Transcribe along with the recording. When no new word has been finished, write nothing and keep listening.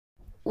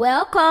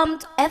Welcome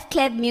to F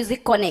Club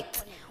Music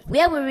Connect,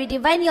 where we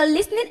redefine your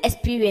listening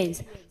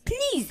experience.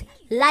 Please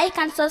like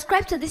and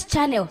subscribe to this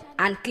channel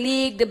and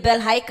click the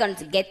bell icon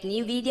to get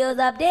new videos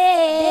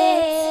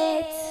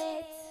updates.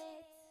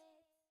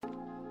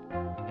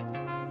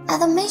 At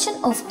the mention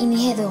of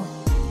INIEDO,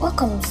 what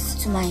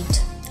comes to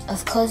mind?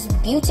 Of course,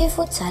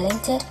 beautiful,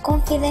 talented,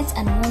 confident,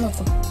 and one of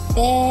the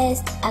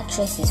best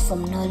actresses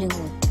from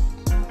Nollywood.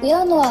 We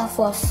all know her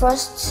for her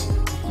first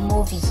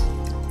movie,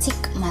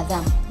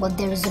 Madam, but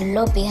there is a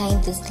lot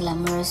behind this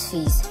glamorous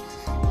face,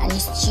 and you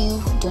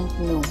still don't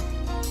know.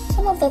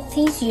 Some of the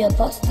things you are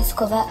about to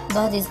discover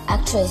about this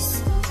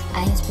actress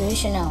are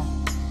inspirational,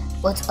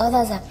 but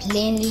others are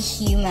plainly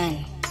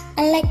human.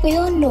 And like we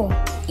all know,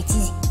 it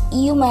is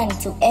human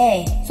to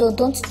err, so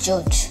don't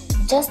judge.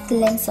 Just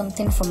learn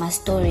something from her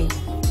story.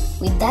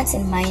 With that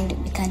in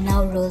mind, we can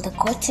now roll the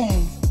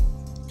curtain.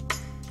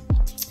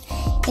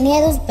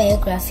 INIEDO's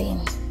biography.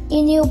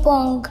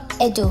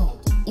 Edo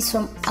is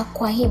from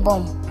Akwa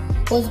Ibom,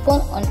 was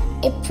born on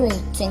April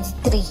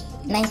 23,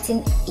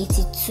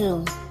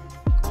 1982.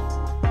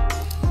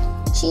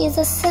 She is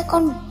the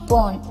second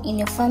born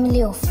in a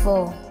family of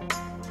 4.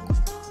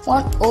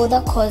 One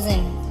older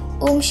cousin,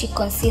 whom she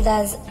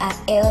considers her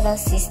elder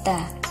sister,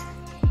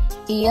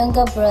 a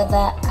younger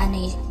brother and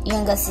a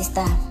younger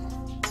sister.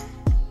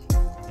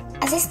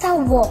 Her sister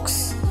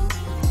works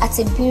at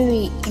a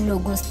brewery in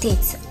Ogun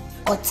State,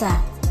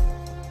 Ota.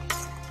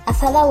 Her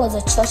father was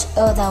a church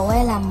elder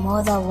while her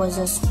mother was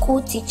a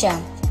school teacher.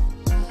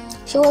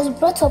 She was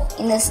brought up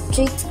in a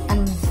strict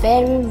and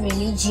very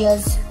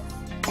religious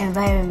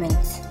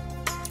environment,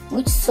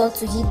 which saw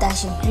to it that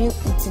she grew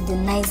into the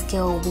nice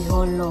girl we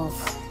all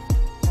love.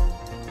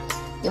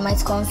 You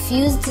might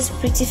confuse this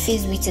pretty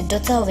face with a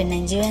daughter of a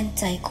Nigerian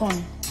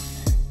tycoon,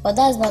 but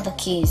that is not the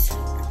case.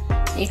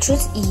 The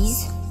truth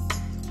is,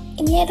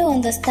 INIEDO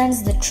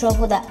understands the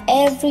trouble that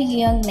every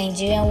young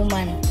Nigerian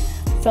woman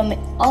from a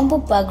humble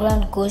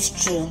background goes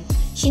through.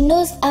 She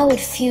knows how it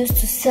feels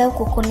to sell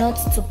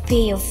coconuts to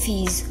pay your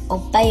fees or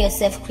buy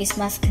yourself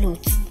Christmas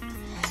clothes.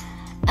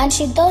 And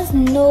she does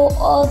know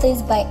all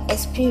this by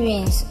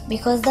experience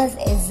because that's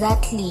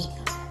exactly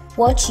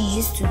what she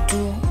used to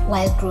do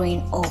while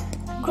growing up.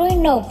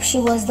 Growing up, she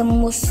was the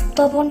most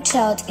stubborn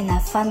child in her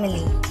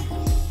family,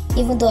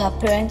 even though her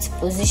parents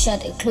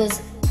positioned a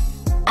close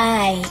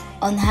eye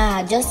on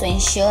her just to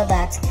ensure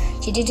that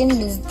she didn't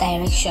lose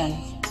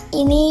direction.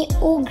 Ini,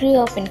 who grew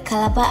up in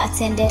Calabar,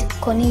 attended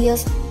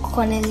Cornelius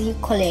Cornelius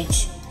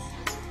College,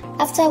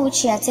 after which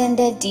she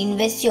attended the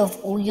University of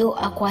Uyo,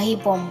 Akwa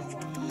Ibom,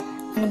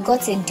 and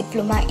got a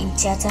diploma in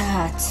theatre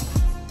art.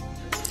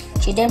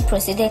 She then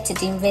proceeded to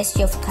the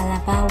University of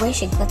Calabar, where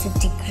she got a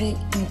degree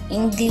in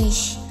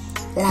English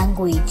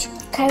language.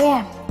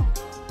 Career.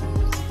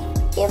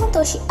 Even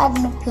though she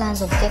had no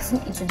plans of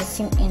getting into the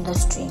film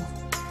industry,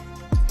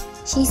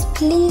 she is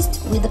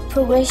pleased with the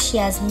progress she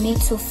has made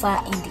so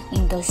far in the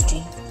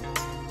industry.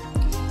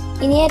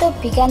 INIEDO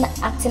began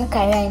her acting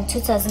career in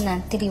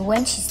 2003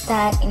 when she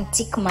starred in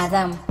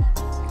Madam.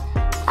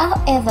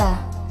 However,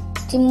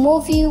 the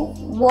movie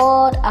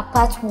World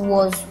Apart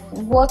was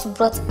what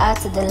brought her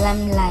to the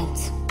limelight.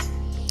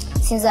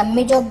 Since her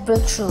major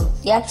breakthrough,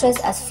 the actress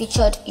has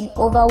featured in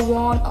over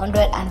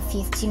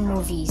 150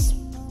 movies.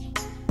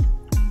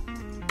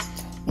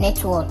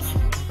 Net worth.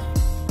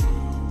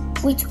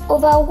 With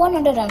over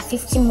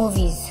 150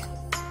 movies,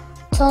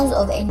 tons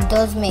of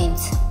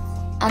endorsements,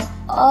 and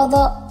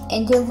other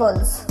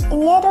endeavors,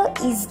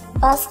 INIEDO is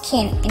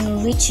basking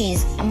in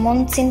riches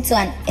amounting to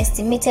an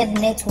estimated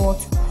net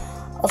worth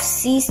of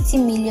 60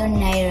 million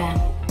naira.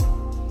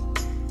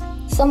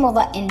 Some of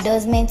her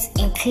endorsements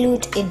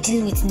include a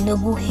deal with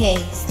Noble Hair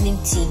Slim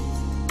Tea,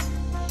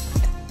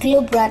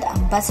 Glow Brand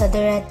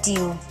Ambassadorial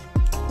deal,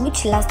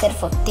 which lasted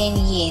for 10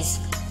 years,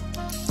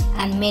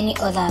 and many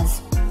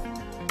others.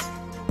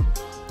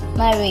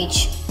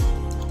 Marriage,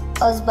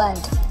 husband,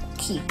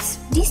 kids.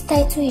 This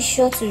title is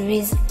sure to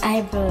raise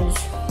eyebrows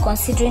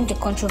considering the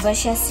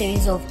controversial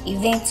series of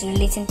events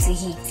relating to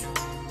it.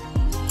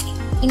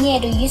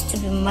 INIEDO used to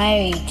be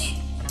married.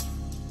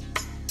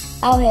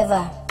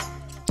 However,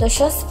 the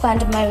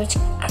short-spanned marriage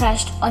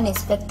crashed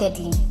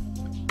unexpectedly.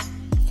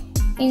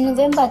 In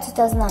November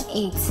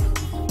 2008,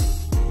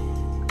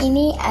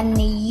 INI and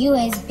a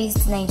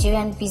US-based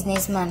Nigerian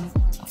businessman,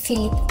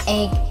 Philip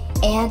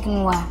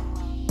Eyaginwa,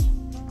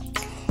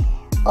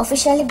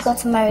 officially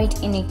got married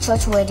in a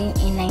church wedding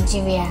in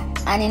Nigeria,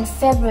 and in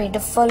February the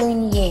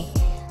following year,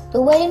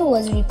 the wedding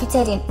was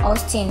repeated in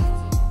Austin,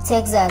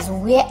 Texas,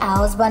 where her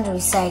husband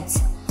resides,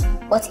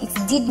 but it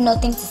did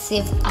nothing to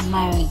save her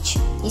marriage.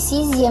 The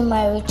 6-year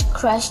marriage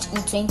crashed in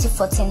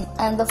 2014,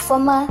 and the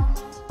former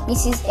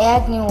Mrs.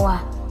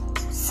 Eyaginwa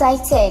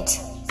cited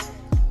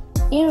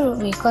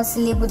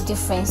irreconcilable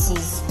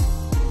differences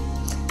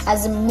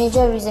as a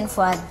major reason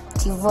for her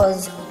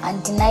divorce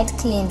and denied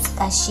claims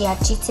that she had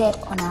cheated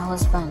on her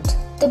husband.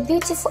 The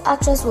beautiful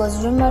actress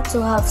was rumored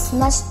to have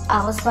snatched her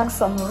husband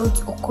from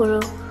Ruth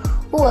Okoro,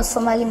 who was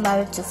formerly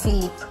married to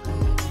Philip,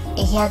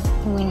 a head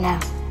winner.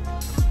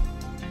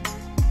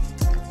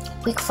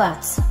 Quick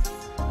facts.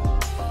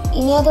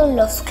 INIEDO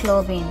loves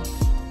clubbing,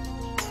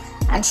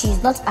 and she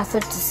is not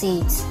afraid to say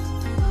it.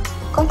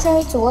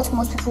 Contrary to what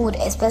most people would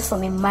expect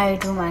from a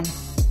married woman,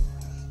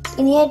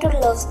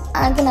 INIEDO loves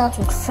hanging out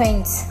with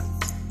friends,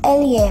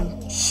 earlier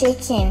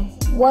shaking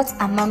what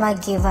her mama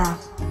gave her.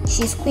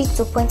 She's quick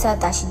to point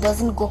out that she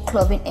doesn't go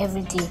clubbing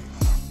every day,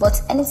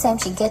 but anytime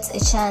she gets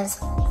a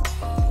chance,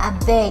 I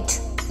bet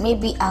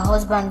maybe her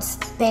husband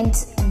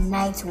spends a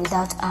night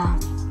without her.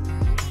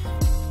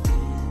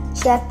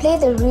 She had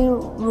played a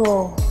real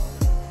role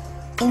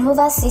in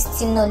over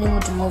 60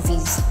 Nollywood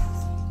movies.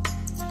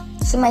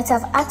 She might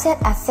have acted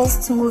her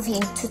first movie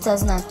in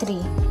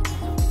 2003,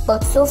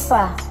 but so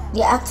far,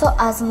 the actor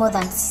has more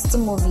than 60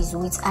 movies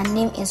with her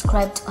name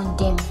inscribed on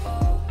them.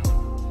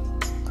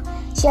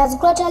 She has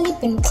gradually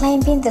been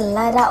climbing the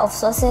ladder of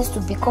success to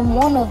become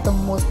one of the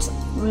most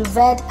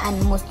revered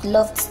and most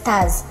loved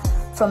stars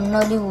from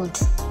Nollywood.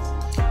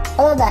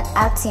 Other than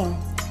acting,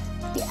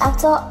 the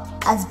actor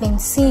has been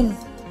seen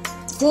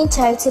doing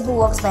charitable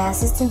works by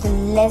assisting the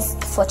less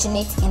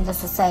fortunate in the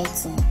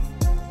society.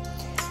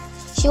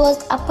 She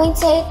was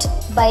appointed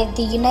by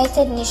the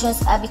United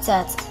Nations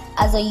Habitat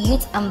as a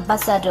youth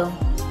ambassador,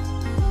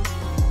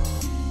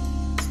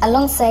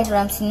 alongside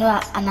Ramsey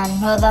Noah and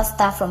another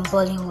star from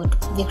Bollywood,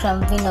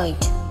 Vikram Vinoy.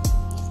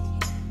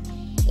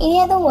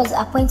 INIEDO was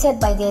appointed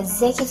by the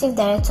executive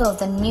director of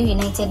the new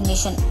United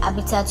Nations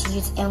Habitat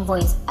Youth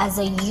Envoys as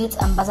a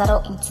youth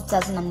ambassador in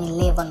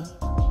 2011.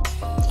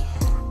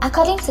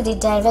 According to the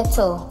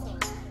director,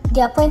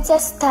 the appointed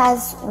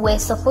stars were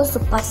supposed to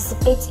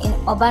participate in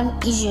urban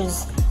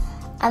issues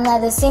and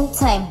at the same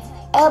time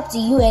help the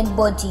UN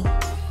body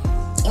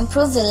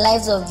improve the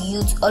lives of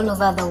youth all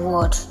over the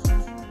world.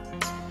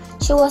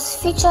 She was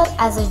featured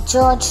as a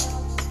judge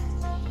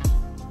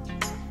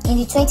in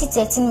the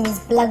 2013 Miss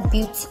Black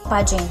Beauty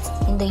Pageant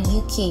in the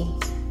UK.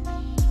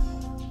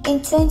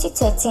 In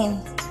 2013,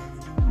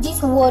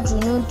 this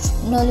world-renowned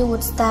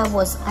Nollywood star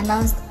was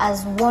announced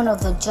as one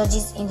of the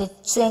judges in the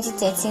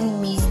 2013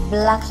 Miss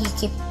Black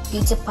UK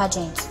Beauty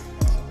Pageant.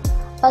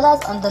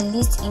 Others on the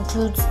list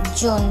include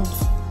Jones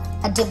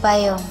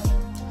Adebayo,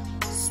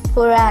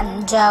 Spora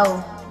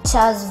Njao,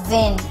 Charles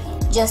Venn,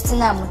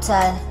 Justina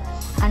Mutal,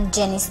 and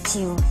Jenny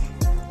Steele.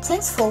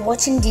 Thanks for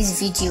watching this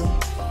video.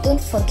 Don't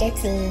forget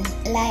to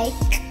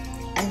like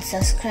and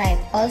subscribe.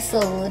 Also,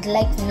 we would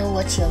like to know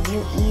what your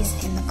view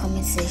is in the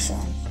comment section.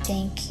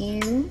 Thank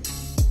you.